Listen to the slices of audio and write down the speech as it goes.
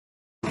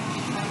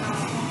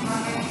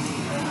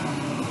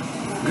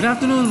Good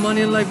afternoon,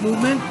 Money and Life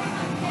Movement.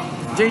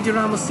 JJ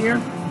Ramos here.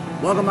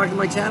 Welcome back to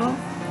my channel,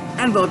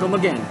 and welcome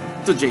again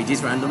to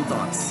JJ's Random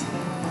Thoughts.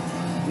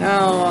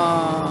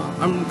 Now,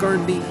 I'm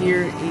currently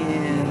here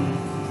in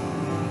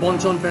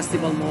Bonchon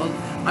Festival Mall.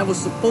 I was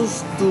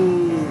supposed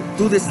to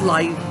do this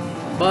live,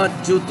 but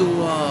due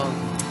to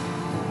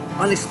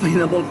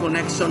unexplainable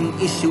connection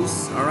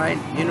issues, all right.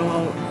 You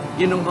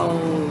know how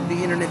the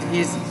internet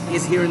is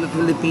here in the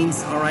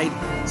Philippines, all right.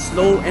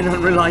 Slow and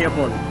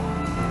unreliable.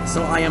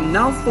 So I am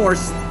now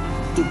forced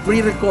to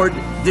pre-record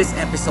this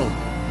episode.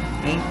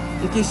 Okay?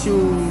 In case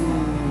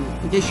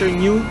you're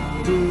new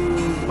to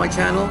my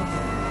channel,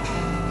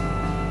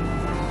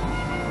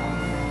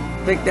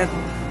 hit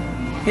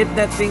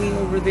that thingy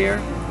over there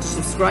to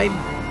subscribe,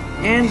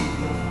 and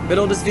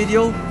below this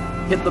video,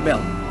 hit the bell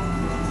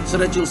so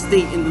that you'll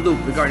stay in the loop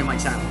regarding my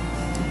channel.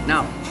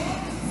 Now,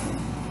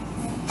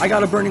 I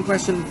got a burning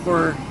question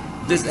for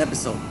this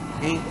episode.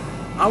 Okay?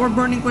 Our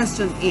burning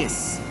question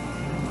is: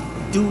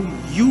 do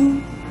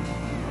you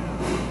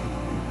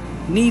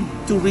need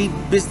to read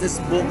business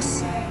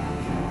books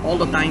all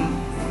the time?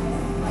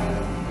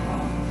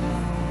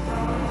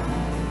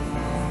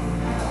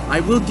 I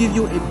will give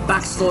you a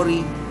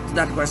backstory to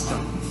that question.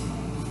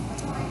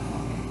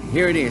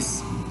 Here it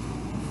is.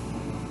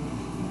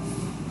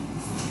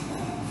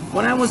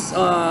 When I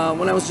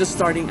was just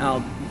starting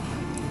out,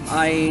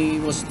 I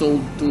was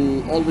told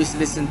to always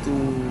listen to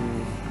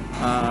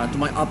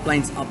my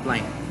upline's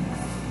upline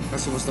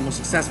because he was the most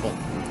successful.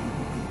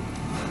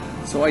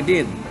 So I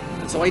did.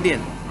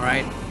 All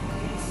right.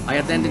 I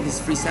attended his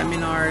free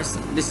seminars,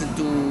 listened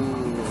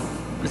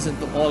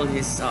to all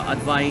his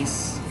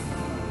advice,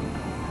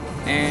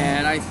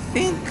 and I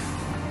think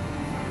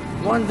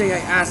one day I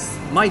asked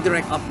my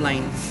direct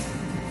upline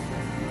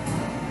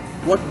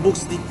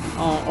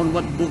on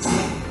what books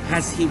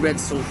has he read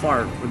so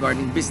far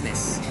regarding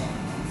business.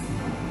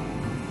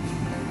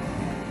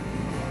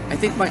 I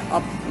think my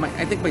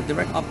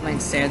direct upline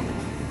said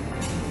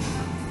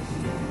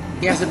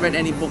he hasn't read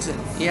any books.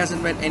 He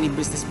hasn't read any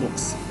business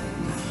books.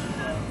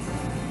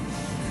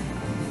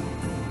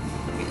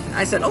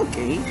 I said,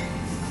 okay.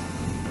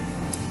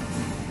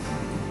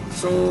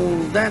 So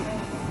that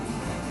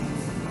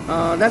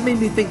made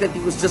me think that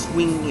he was just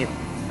winging it.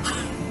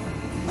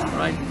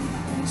 Right?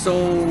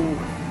 So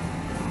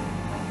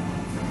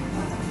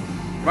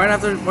right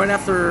after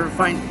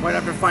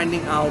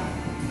finding out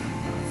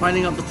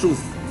the truth,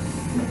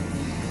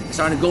 I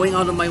started going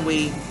out of my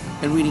way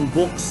and reading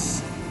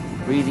books,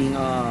 reading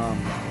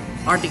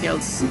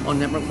articles on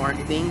network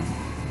marketing,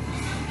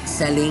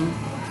 selling,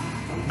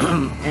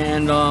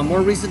 and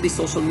more recently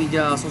social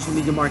media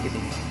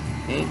marketing.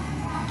 Okay,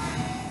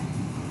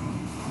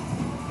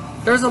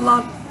 there's a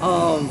lot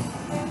of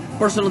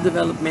personal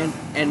development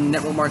and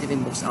network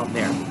marketing books out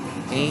there.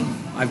 Okay,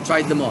 I've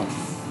tried them all,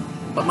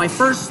 but my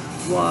first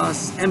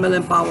was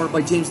MLM Power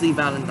by James Lee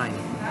Valentine.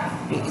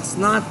 Okay? It's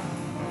not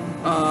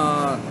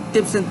a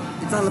tips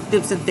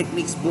and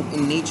techniques book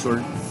in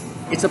nature.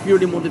 It's a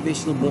purely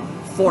motivational book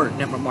for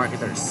network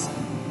marketers.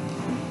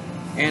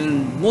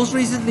 And most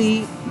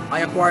recently,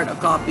 I acquired a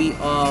copy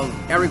of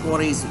Eric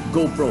Worre's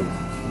GoPro,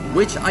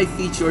 which I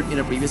featured in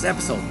a previous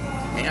episode.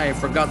 And I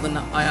forgot the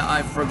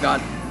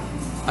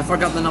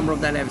number of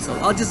that episode.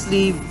 I'll just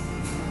leave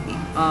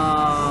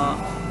a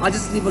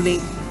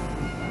link.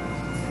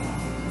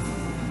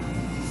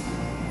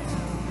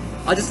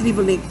 I'll just leave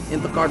a link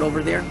in the card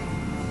over there.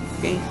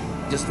 Okay,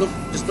 just look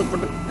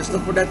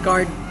for that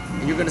card,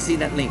 and you're gonna see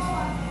that link.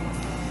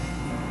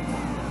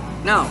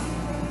 Now,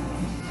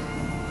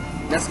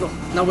 let's go.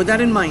 Now, with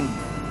that in mind,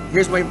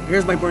 here's my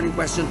burning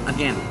question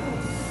again.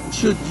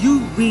 Should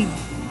you read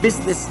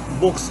business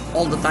books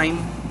all the time?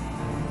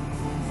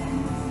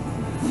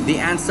 The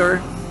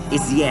answer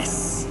is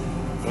yes.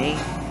 Okay?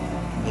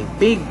 A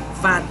big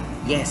fat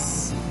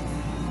yes.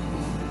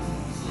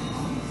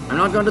 I'm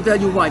not going to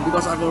tell you why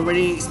because I've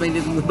already explained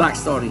it in the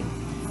backstory.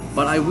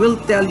 But I will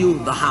tell you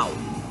the how.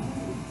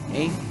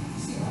 Okay?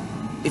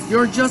 If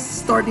you're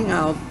just starting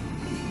out,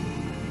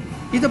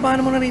 dito,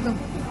 paano mo na rito?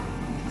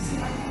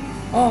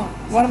 Oh,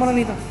 paano mo na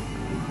rito?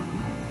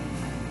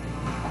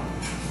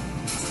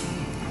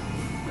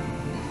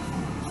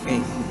 Okay.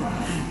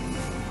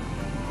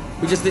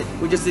 We just did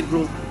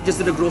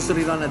a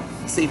grocery run at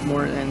Save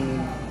More,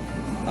 and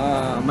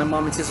my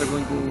mom and sis are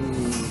going to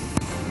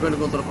go to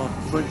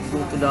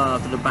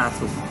the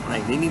bathroom.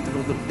 Right? They need to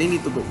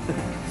go.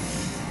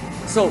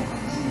 So,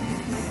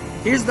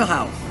 here's the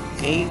how.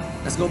 Okay?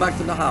 Let's go back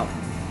to the how.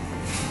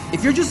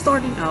 If you're just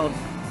starting out,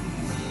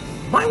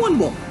 buy one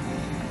book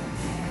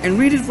and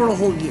read it for a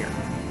whole year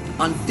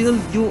until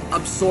you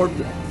absorb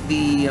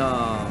the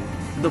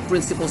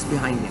principles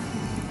behind it.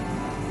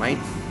 Right?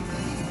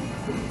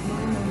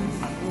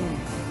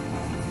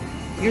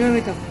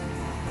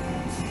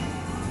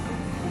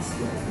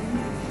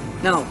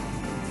 Now,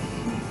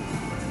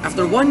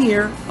 after 1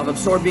 year of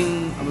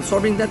absorbing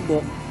that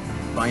book,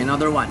 buy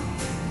another one.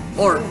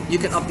 Or you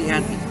can up the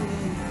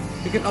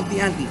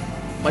ante.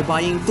 By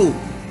buying 2.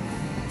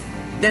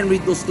 Then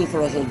read those 2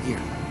 for a whole year.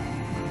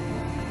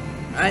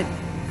 Right?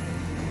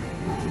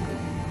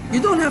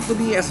 you don't have to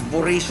be as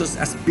voracious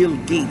as Bill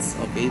Gates,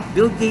 okay?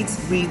 Bill Gates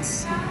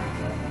reads,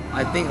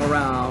 I think,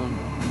 around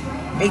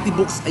 80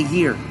 books a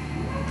year.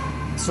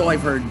 So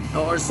I've heard,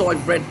 or so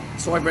I've read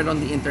on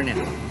the internet.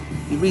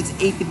 He reads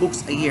 80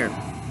 books a year.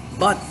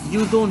 But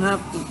you don't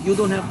have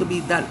to be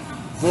that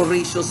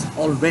voracious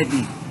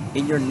already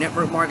in your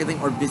network marketing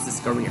or business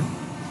career.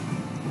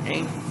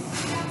 Okay?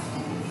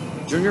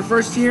 During your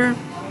first year,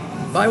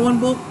 buy one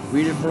book,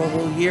 read it for a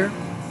whole year.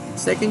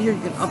 Second year,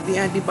 you can up the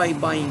ante by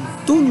buying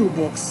 2 new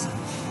books,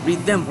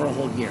 read them for a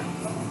whole year.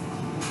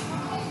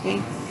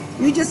 Okay?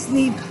 You just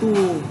need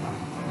to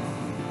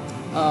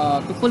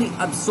fully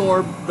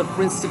absorb the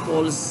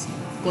principles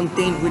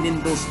contained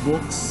within those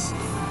books.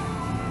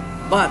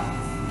 But,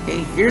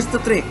 okay, here's the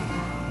trick.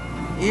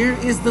 Here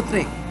is the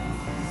trick.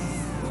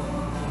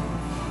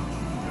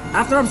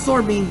 After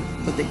absorbing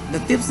the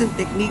tips and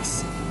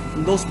techniques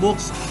in those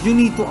books, you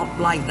need to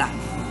apply that.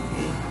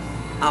 Okay?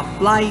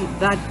 Apply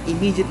that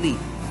immediately.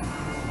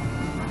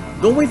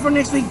 Don't wait for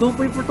next week. Don't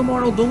wait for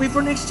tomorrow. Don't wait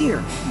for next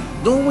year.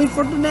 Don't wait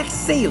for the next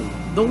sale.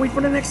 Don't wait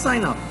for the next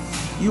sign up.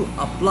 You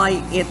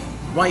apply it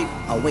right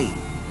away.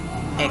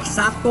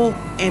 Exacto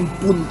and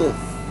punto.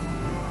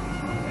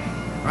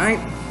 Right?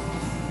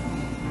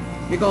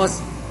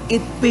 Because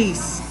it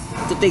pays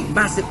to take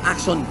massive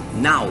action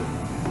now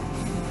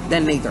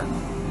than later.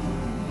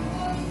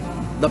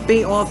 The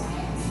payoff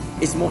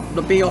is more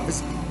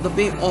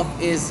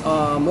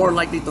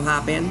likely to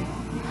happen,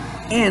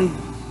 and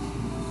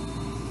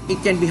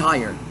it can be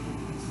higher,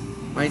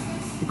 right?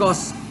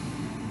 Because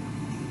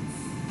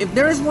if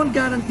there is one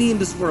guarantee in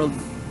this world,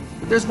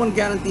 if there's one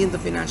guarantee in the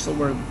financial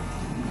world,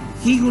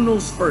 he who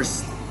knows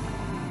first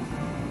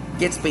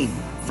gets paid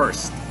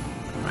first,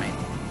 right?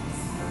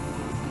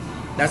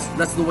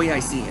 That's the way I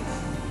see it.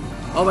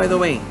 Oh, by the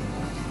way,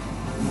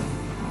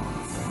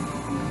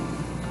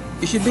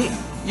 you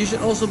should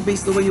also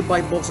base the way you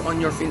buy books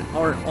on your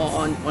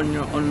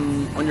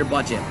on your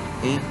budget.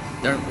 Okay,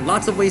 there are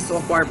lots of ways to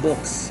acquire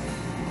books.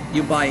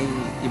 You buy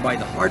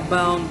the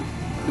hardbound,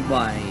 you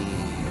buy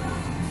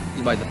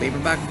the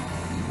paperback.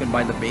 You can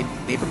buy the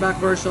paperback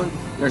version.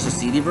 There's a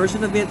CD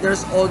version of it.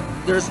 There's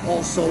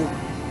also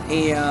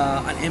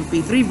an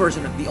MP3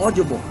 version of the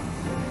audiobook.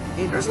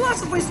 Okay, there's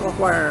lots of ways to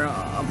acquire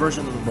a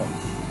version of the book.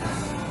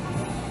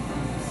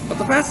 But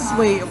the fastest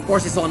way, of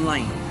course, is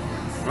online,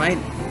 right?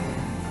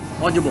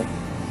 Audiobook.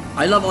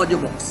 I love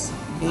audiobooks.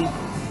 Okay?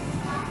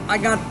 I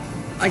got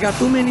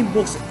too many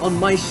books on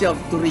my shelf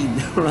to read,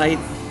 right?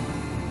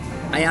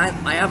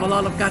 I have a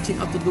lot of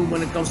catching up to do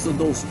when it comes to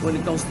those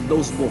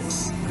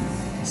books.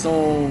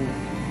 So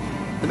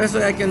the best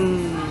way I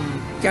can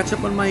catch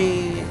up on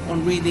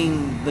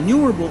reading the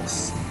newer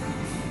books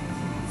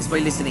is by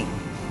listening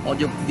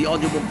the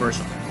audiobook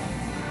version.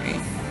 Okay?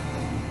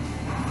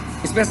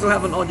 It's best to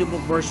have an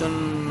audiobook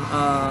version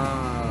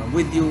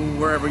with you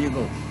wherever you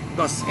go,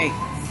 because hey,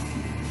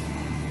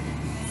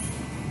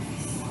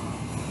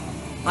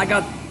 I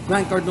got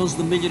Grant Cardone's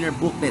The Millionaire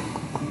booklet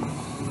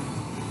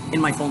in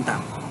my phone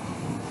tab.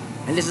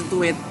 I listen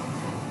to it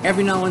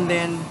every now and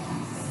then,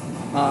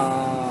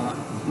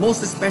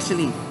 most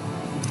especially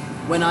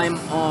when I'm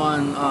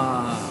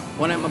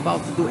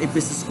about to do a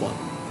business call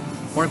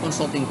or a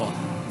consulting call.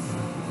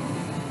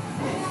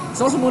 It's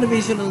also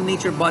motivational in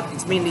nature, but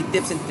it's mainly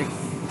tips and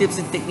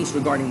techniques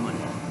regarding money.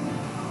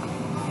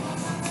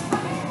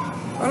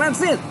 Well,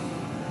 that's it.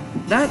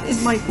 That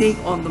is my take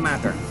on the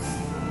matter.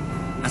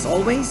 As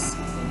always,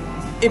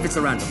 if it's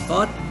a random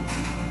thought,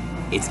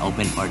 it's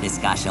open for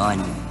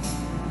discussion.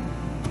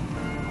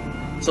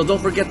 So don't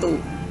forget to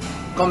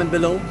comment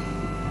below,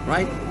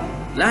 right?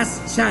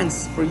 Last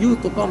chance for you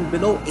to comment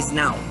below is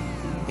now.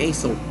 Okay,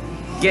 so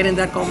get in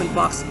that comment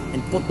box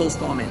and put those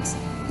comments.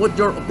 Put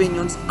your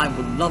opinions. I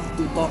would love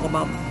to talk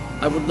about.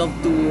 I would love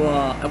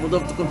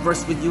to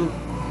converse with you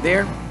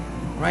there,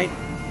 right?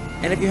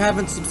 And if you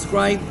haven't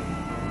subscribed,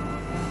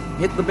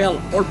 hit the bell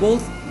or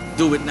both.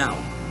 Do it now.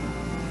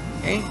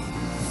 Okay?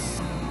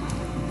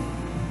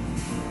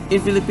 In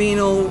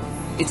Filipino,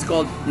 it's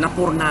called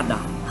napornada.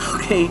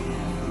 Okay?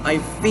 I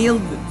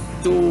failed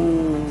to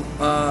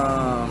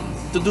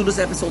do this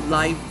episode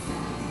live,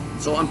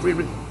 so to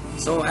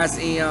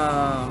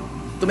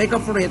make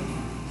up for it,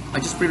 I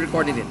just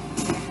pre-recorded it.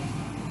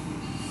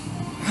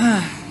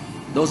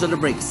 Those are the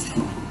breaks.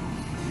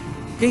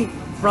 Okay,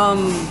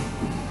 from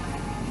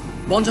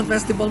Bonchon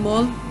Festival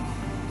Mall,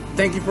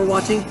 thank you for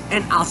watching,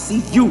 and I'll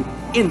see you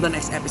in the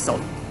next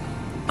episode.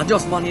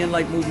 Adios, Money and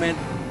Life Movement.